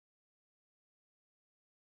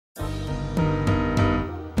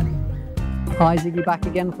Hi, Ziggy back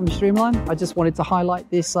again from Streamline. I just wanted to highlight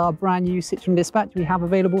this brand new Citroen Dispatch we have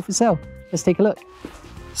available for sale. Let's take a look.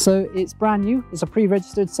 So it's brand new, it's a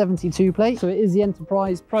pre-registered 72 plate. So it is the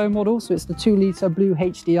Enterprise Pro model, so it's the 2 litre blue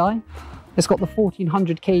HDI. It's got the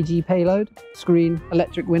 1400 kg payload, screen,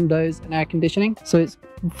 electric windows and air conditioning. So it's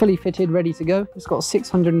fully fitted, ready to go. It's got a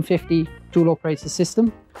 650 dual operator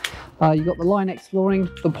system. You've got the Line-X flooring,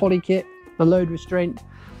 the poly kit, the load restraint,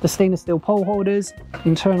 the stainless steel pole holders,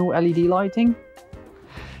 internal LED lighting.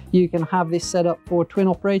 You can have this set up for a twin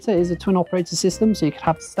operator. It is a twin operator system, so you could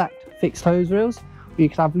have stacked fixed hose reels, or you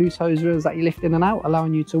could have loose hose reels that you lift in and out,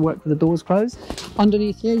 allowing you to work with the doors closed.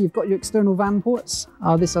 Underneath here, you've got your external van ports.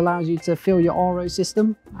 This allows you to fill your RO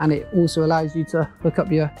system, and it also allows you to hook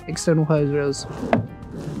up your external hose reels.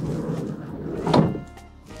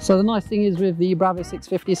 So the nice thing is with the Bravo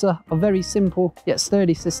 650, it's a very simple yet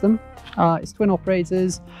sturdy system. It's twin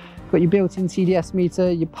operators, got your built-in TDS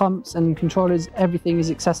meter, your pumps and controllers, everything is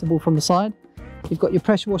accessible from the side. You've got your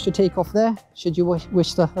pressure washer take off there, should you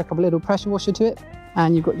wish to hook up a little pressure washer to it.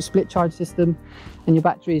 And you've got your split charge system and your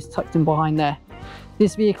battery is tucked in behind there.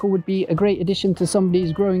 This vehicle would be a great addition to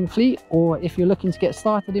somebody's growing fleet, or if you're looking to get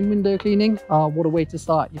started in window cleaning, what a way to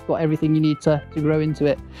start. You've got everything you need to grow into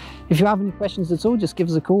it. If you have any questions at all, just give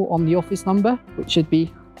us a call on the office number, which should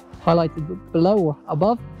be highlighted below or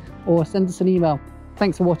above, or send us an email.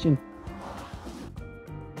 Thanks for watching.